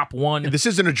a top 1. This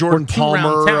isn't a Jordan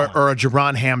Palmer or a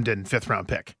Jabron Hamden 5th-round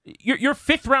pick. Your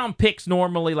 5th-round picks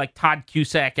normally like Todd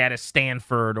Cusack out of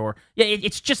Stanford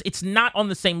it's not on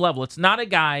the same level. It's not a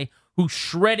guy who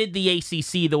shredded the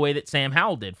ACC the way that Sam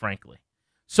Howell did, frankly.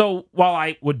 So while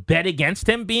I would bet against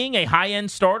him being a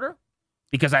high-end starter,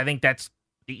 because I think that's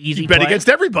the easy play. Bet against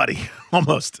everybody,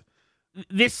 almost.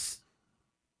 This,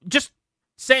 just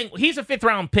saying he's a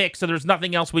 5th-round pick, so there's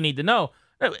nothing else we need to know.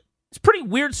 It's pretty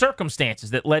weird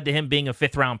circumstances that led to him being a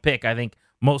 5th-round pick. I think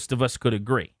most of us could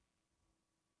agree.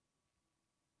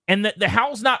 And the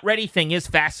Howell's not ready thing is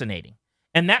fascinating.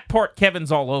 And that part,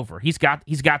 Kevin's all over. He's got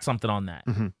something on that.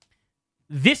 Mm-hmm.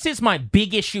 This is my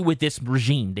big issue with this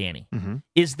regime, Danny,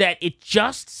 is that it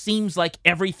just seems like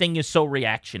everything is so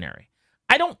reactionary.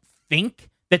 I don't think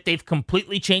that they've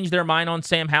completely changed their mind on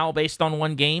Sam Howell based on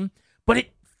one game, but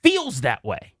it feels that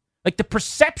way. Like the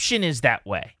perception is that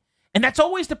way. And that's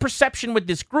always the perception with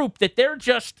this group, that they're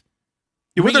just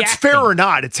whether it's fair or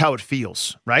not, it's how it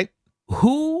feels, right?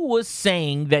 Who was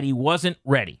saying that he wasn't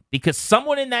ready? Because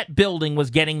someone in that building was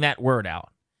getting that word out.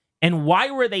 And why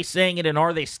were they saying it, and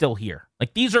are they still here?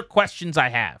 Like, these are questions I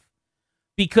have.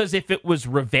 Because if it was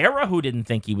Rivera who didn't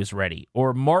think he was ready,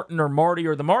 or Martin or Marty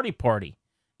or the Marty Party,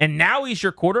 and now he's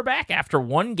your quarterback after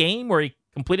one game where he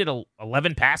completed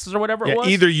 11 passes or whatever it was?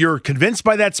 Either you're convinced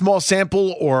by that small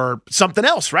sample or something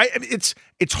else, right? I mean,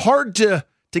 it's hard to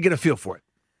get a feel for it.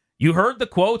 You heard the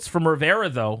quotes from Rivera,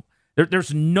 though.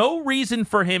 There's no reason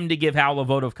for him to give Howell a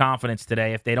vote of confidence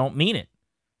today if they don't mean it.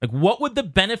 Like, what would the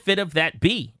benefit of that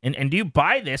be? And do you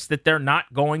buy this, that they're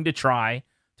not going to try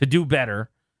to do better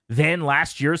than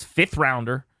last year's 5th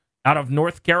rounder out of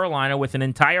North Carolina with an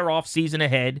entire offseason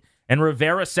ahead, and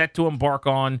Rivera set to embark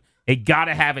on a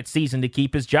gotta-have-it season to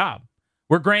keep his job?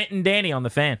 We're Grant and Danny on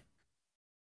The Fan.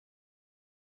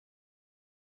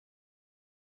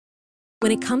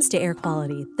 When it comes to air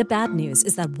quality, the bad news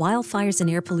is that wildfires and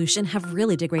air pollution have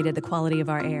really degraded the quality of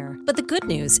our air. But the good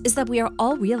news is that we are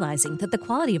all realizing that the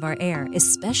quality of our air,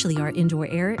 especially our indoor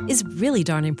air, is really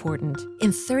darn important.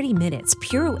 In 30 minutes,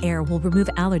 Puro Air will remove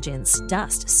allergens,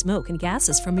 dust, smoke, and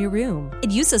gases from your room.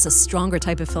 It uses a stronger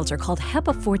type of filter called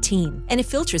HEPA 14, and it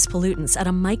filters pollutants at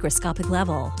a microscopic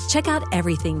level. Check out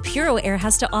everything Puro Air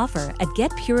has to offer at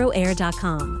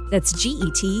getpuroair.com. That's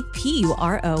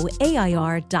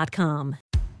GetPuroAir.com.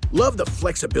 Love the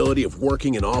flexibility of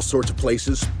working in all sorts of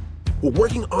places? Well,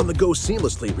 working on the go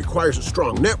seamlessly requires a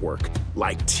strong network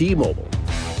like T-Mobile.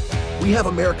 We have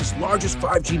America's largest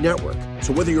 5G network,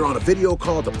 so whether you're on a video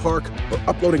call at the park or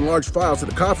uploading large files at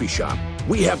the coffee shop,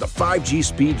 we have the 5G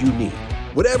speed you need.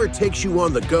 Whatever takes you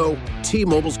on the go,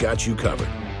 T-Mobile's got you covered.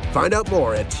 Find out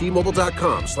more at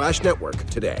T-Mobile.com/network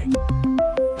today.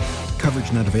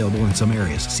 Coverage not available in some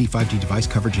areas. See 5G device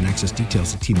coverage and access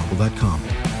details at T-Mobile.com.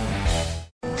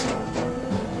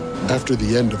 After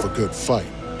the end of a good fight,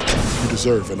 you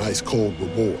deserve an ice-cold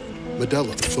reward.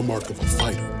 Modelo is the mark of a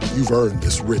fighter. You've earned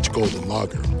this rich golden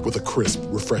lager with a crisp,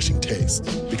 refreshing taste.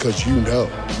 Because you know,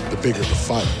 the bigger the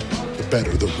fight, the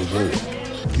better the reward.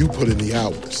 You put in the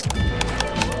hours,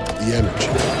 the energy,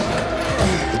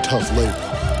 the tough labor.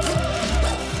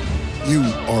 You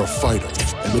are a fighter,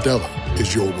 and Modelo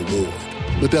is your reward.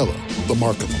 Modelo, the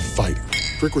mark of a fighter.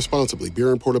 Drink responsibly. Beer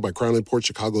imported by Crown Imports,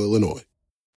 Chicago, Illinois.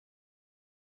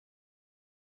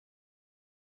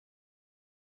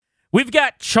 We've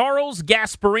got Charles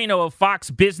Gasparino of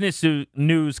Fox Business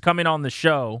News coming on the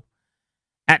show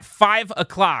at 5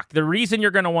 o'clock. The reason you're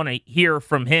going to want to hear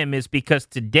from him is because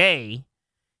today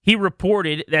he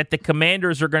reported that the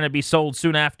Commanders are going to be sold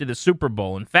soon after the Super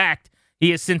Bowl. In fact,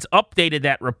 he has since updated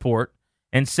that report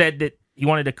and said that he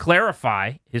wanted to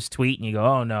clarify his tweet. And you go,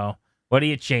 oh no, what are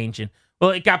you changing? Well,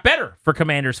 it got better for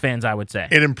Commanders fans, I would say.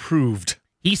 It improved.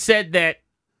 He said that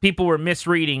people were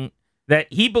misreading that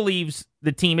he believes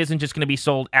the team isn't just going to be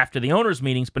sold after the owners'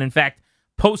 meetings, but in fact,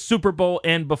 post-Super Bowl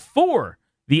and before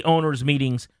the owners'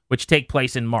 meetings, which take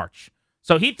place in March.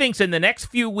 So he thinks in the next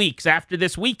few weeks after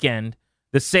this weekend,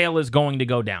 the sale is going to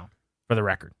go down, for the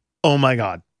record. Oh, my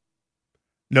God.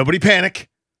 Nobody panic.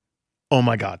 Oh,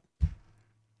 my God.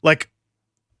 Like,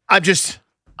 I'm a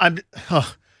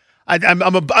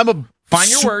find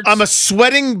your words. I'm a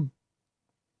sweating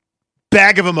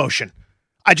bag of emotion.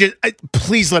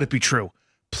 Please let it be true.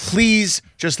 Please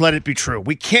just let it be true.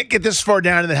 We can't get this far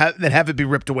down and then have it be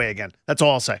ripped away again. That's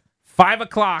all I'll say. 5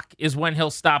 o'clock is when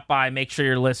he'll stop by. Make sure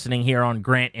you're listening here on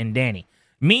Grant and Danny.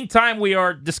 Meantime, we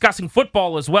are discussing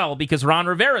football as well because Ron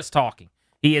Rivera's talking.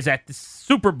 He is at the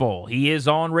Super Bowl. He is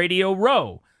on Radio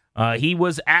Row. He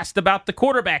was asked about the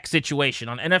quarterback situation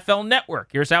on NFL Network.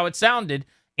 Here's how it sounded.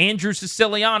 Andrew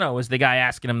Siciliano is the guy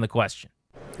asking him the question.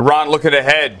 Ron, looking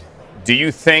ahead, do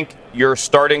you think your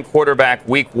starting quarterback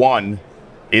week one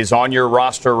is on your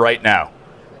roster right now?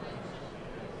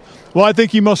 Well, I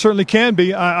think he most certainly can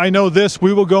be. I know this.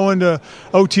 We will go into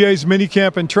OTA's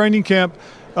minicamp and training camp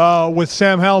with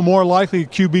Sam Howell more likely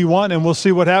QB1, and we'll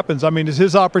see what happens. I mean, it's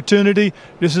his opportunity.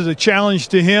 This is a challenge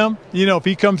to him. You know, if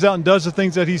he comes out and does the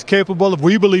things that he's capable of,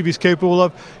 we believe he's capable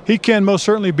of, he can most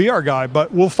certainly be our guy.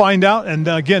 But we'll find out. And,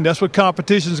 again, that's what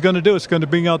competition is going to do. It's going to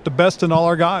bring out the best in all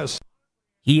our guys.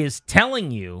 He is telling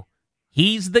you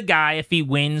he's the guy if he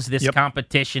wins this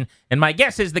competition. And my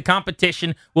guess is the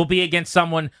competition will be against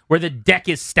someone where the deck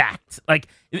is stacked. Like,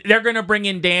 they're going to bring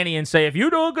in Danny and say, if you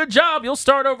do a good job, you'll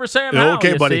start over Sam Howell.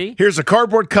 Okay, buddy. See? Here's a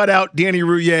cardboard cutout, Danny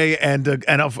Rouillet, and a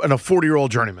 40-year-old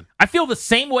journeyman. I feel the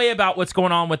same way about what's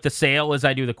going on with the sale as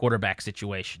I do the quarterback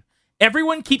situation.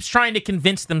 Everyone keeps trying to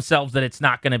convince themselves that it's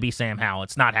not going to be Sam Howell.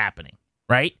 It's not happening,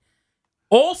 right?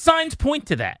 All signs point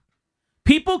to that.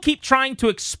 People keep trying to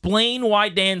explain why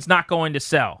Dan's not going to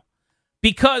sell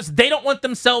because they don't want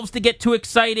themselves to get too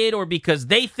excited or because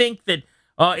they think that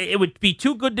it would be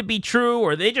too good to be true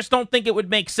or they just don't think it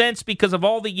would make sense because of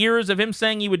all the years of him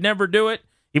saying he would never do it,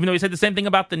 even though he said the same thing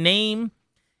about the name.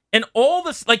 And all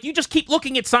this, like, you just keep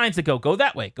looking at signs that go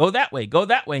that way, go that way, go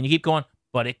that way, and you keep going,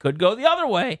 but it could go the other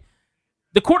way.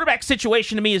 The quarterback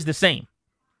situation to me is the same.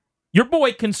 Your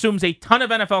boy consumes a ton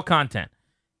of NFL content.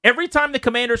 Every time the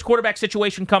Commanders' quarterback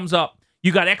situation comes up,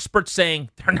 you got experts saying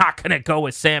they're not going to go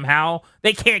with Sam Howell.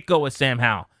 They can't go with Sam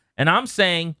Howell. And I'm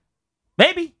saying,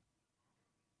 maybe.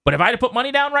 But if I had to put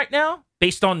money down right now,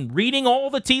 based on reading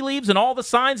all the tea leaves and all the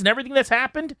signs and everything that's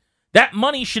happened, that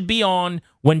money should be on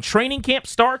when training camp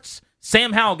starts,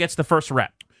 Sam Howell gets the first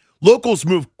rep. Locals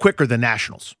move quicker than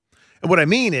nationals. And what I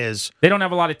mean is they don't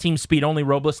have a lot of team speed. Only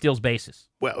Robles steals bases.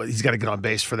 Well, he's got to get on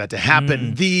base for that to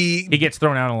happen. He gets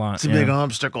thrown out a lot. It's a big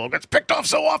obstacle. Gets picked off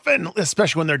so often,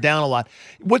 especially when they're down a lot.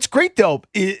 What's great, though,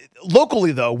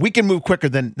 locally, though, we can move quicker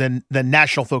than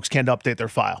national folks can to update their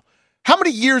file. How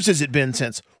many years has it been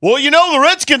since, well, the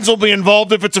Redskins will be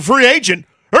involved if it's a free agent.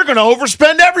 They're going to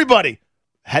overspend everybody.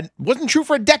 Wasn't true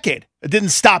for a decade. It didn't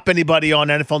stop anybody on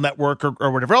NFL Network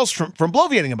or whatever else from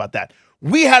bloviating about that.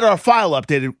 We had our file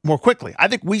updated more quickly. I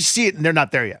think we see it, and they're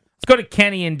not there yet. Let's go to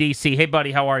Kenny in D.C. Hey,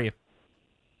 buddy, how are you?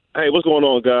 Hey, what's going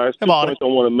on, guys? Two points I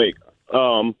want to make.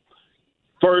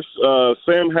 First,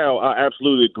 Sam Howell, I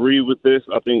absolutely agree with this.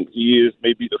 I think he is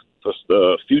maybe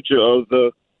the future of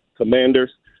the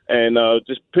Commanders. And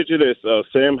just picture this.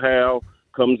 Sam Howell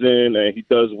comes in, and he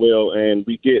does well, and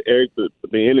we get Eric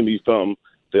Bieniemy from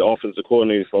the offensive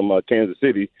coordinator from Kansas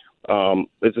City.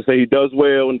 Let's just say he does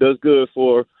well and does good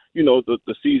for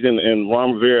the season, and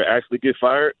Ron Rivera actually get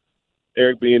fired.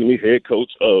 Eric Bieniemy, head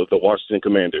coach of the Washington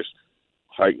Commanders.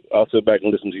 I'll sit back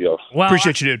and listen to y'all. Well,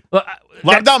 appreciate you, dude. A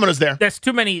lot of dominoes there. That's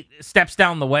too many steps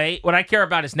down the way. What I care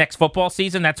about is next football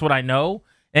season. That's what I know.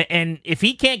 And if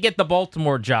he can't get the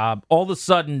Baltimore job, all of a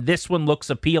sudden this one looks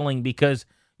appealing because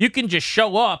you can just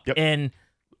show up and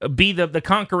be the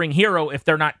conquering hero if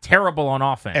they're not terrible on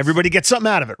offense. Everybody gets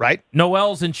something out of it, right?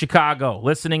 Noel's in Chicago,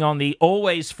 listening on the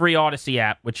always free Odyssey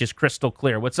app, which is crystal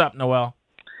clear. What's up, Noel?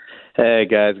 Hey,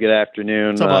 guys. Good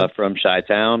afternoon from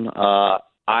Chi-Town.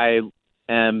 I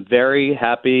am very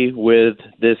happy with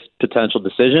this potential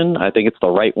decision. I think it's the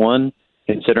right one,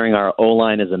 considering our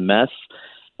O-line is a mess.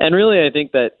 And really, I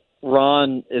think that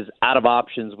Ron is out of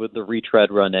options with the retread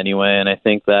run anyway, and I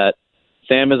think that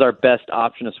Sam is our best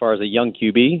option as far as a young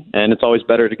QB, and it's always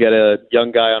better to get a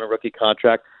young guy on a rookie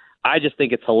contract. I just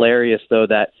think it's hilarious, though,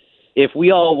 that if we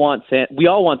all want Sam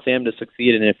to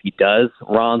succeed, and if he does,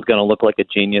 Ron's going to look like a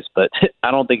genius, but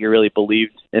I don't think he really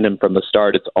believed in him from the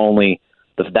start. It's only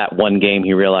that one game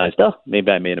he realized,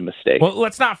 maybe I made a mistake. Well,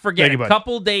 let's not forget, a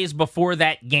couple days before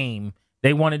that game,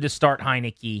 they wanted to start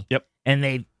Heineke. Yep. And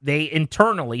they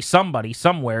internally, somebody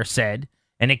somewhere said,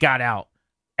 and it got out,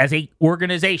 as a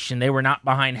organization, they were not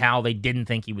behind Howell. They didn't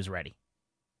think he was ready.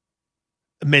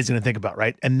 Amazing to think about,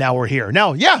 right? And now we're here.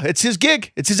 Now, it's his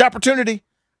gig. It's his opportunity.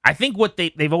 I think what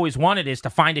they've always wanted is to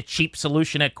find a cheap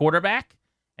solution at quarterback,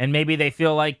 and maybe they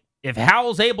feel like if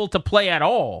Howell's able to play at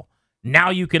all, now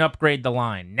you can upgrade the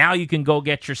line. Now you can go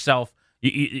get yourself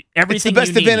everything. It's the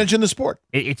best advantage in the sport.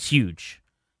 It's huge.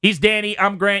 He's Danny.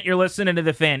 I'm Grant. You're listening to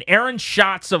The Fan. Aaron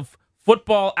Schatz of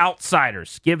Football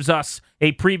Outsiders gives us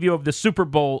a preview of the Super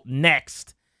Bowl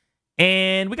next.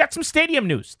 And we got some stadium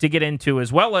news to get into,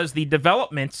 as well as the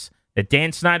developments that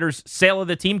Dan Snyder's sale of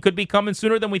the team could be coming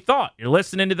sooner than we thought. You're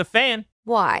listening to The Fan.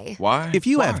 Why? If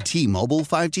you have T-Mobile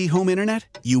 5G home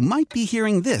internet, you might be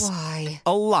hearing this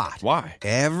a lot. Why?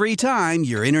 Every time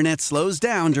your internet slows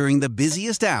down during the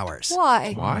busiest hours.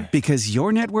 Why? Because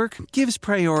your network gives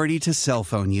priority to cell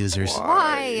phone users.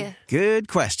 Why? Good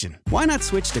question. Why not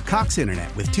switch to Cox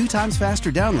Internet with 2 times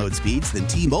faster download speeds than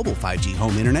T-Mobile 5G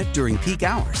home internet during peak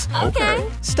hours? Okay.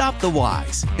 Stop the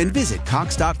whys and visit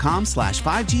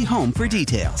cox.com/5G home for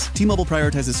details. T-Mobile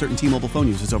prioritizes certain T-Mobile phone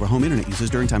users over home internet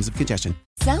users during times of congestion.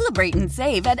 Celebrate and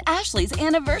save at Ashley's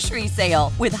Anniversary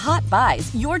Sale. With Hot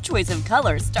Buys, your choice of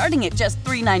colors starting at just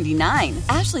 $3.99.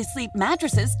 Ashley Sleep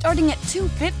mattresses starting at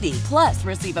 $2.50. Plus,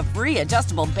 receive a free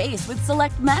adjustable base with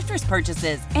select mattress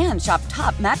purchases. And shop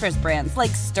top mattress brands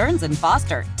like Stearns &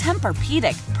 Foster,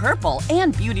 Tempur-Pedic, Purple,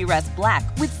 and Beautyrest Black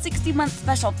with 60-month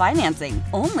special financing.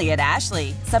 Only at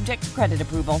Ashley. Subject to credit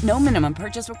approval. No minimum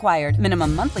purchase required.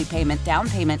 Minimum monthly payment, down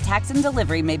payment, tax, and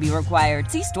delivery may be required.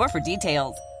 See store for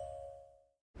details.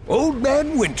 Old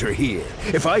Man Winter here.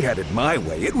 If I had it my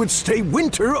way, it would stay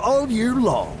winter all year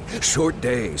long. Short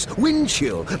days, wind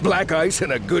chill, black ice,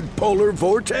 and a good polar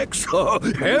vortex. Oh,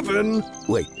 heaven.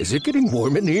 Wait, is it getting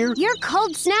warm in here? Your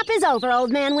cold snap is over, Old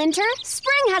Man Winter.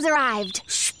 Spring has arrived.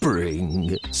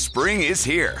 Spring. Spring is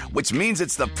here, which means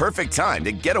it's the perfect time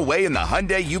to get away in the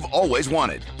Hyundai you've always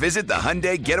wanted. Visit the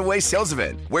Hyundai Getaway Sales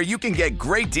Event, where you can get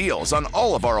great deals on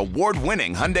all of our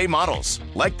award-winning Hyundai models,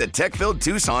 like the tech-filled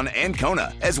Tucson and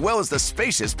Kona, as well as the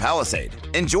spacious Palisade.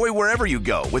 Enjoy wherever you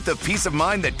go with the peace of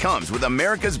mind that comes with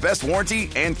America's best warranty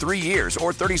and 3 years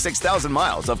or 36,000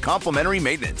 miles of complimentary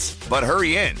maintenance. But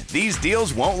hurry in, these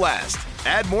deals won't last.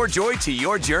 Add more joy to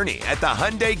your journey at the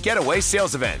Hyundai Getaway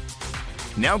Sales Event.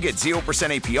 Now get 0%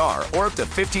 APR or up to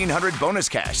 $1,500 bonus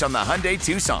cash on the Hyundai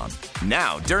Tucson.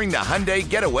 Now, during the Hyundai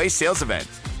Getaway Sales Event.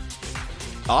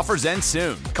 Offers end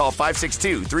soon. Call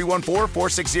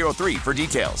 562-314-4603 for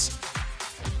details.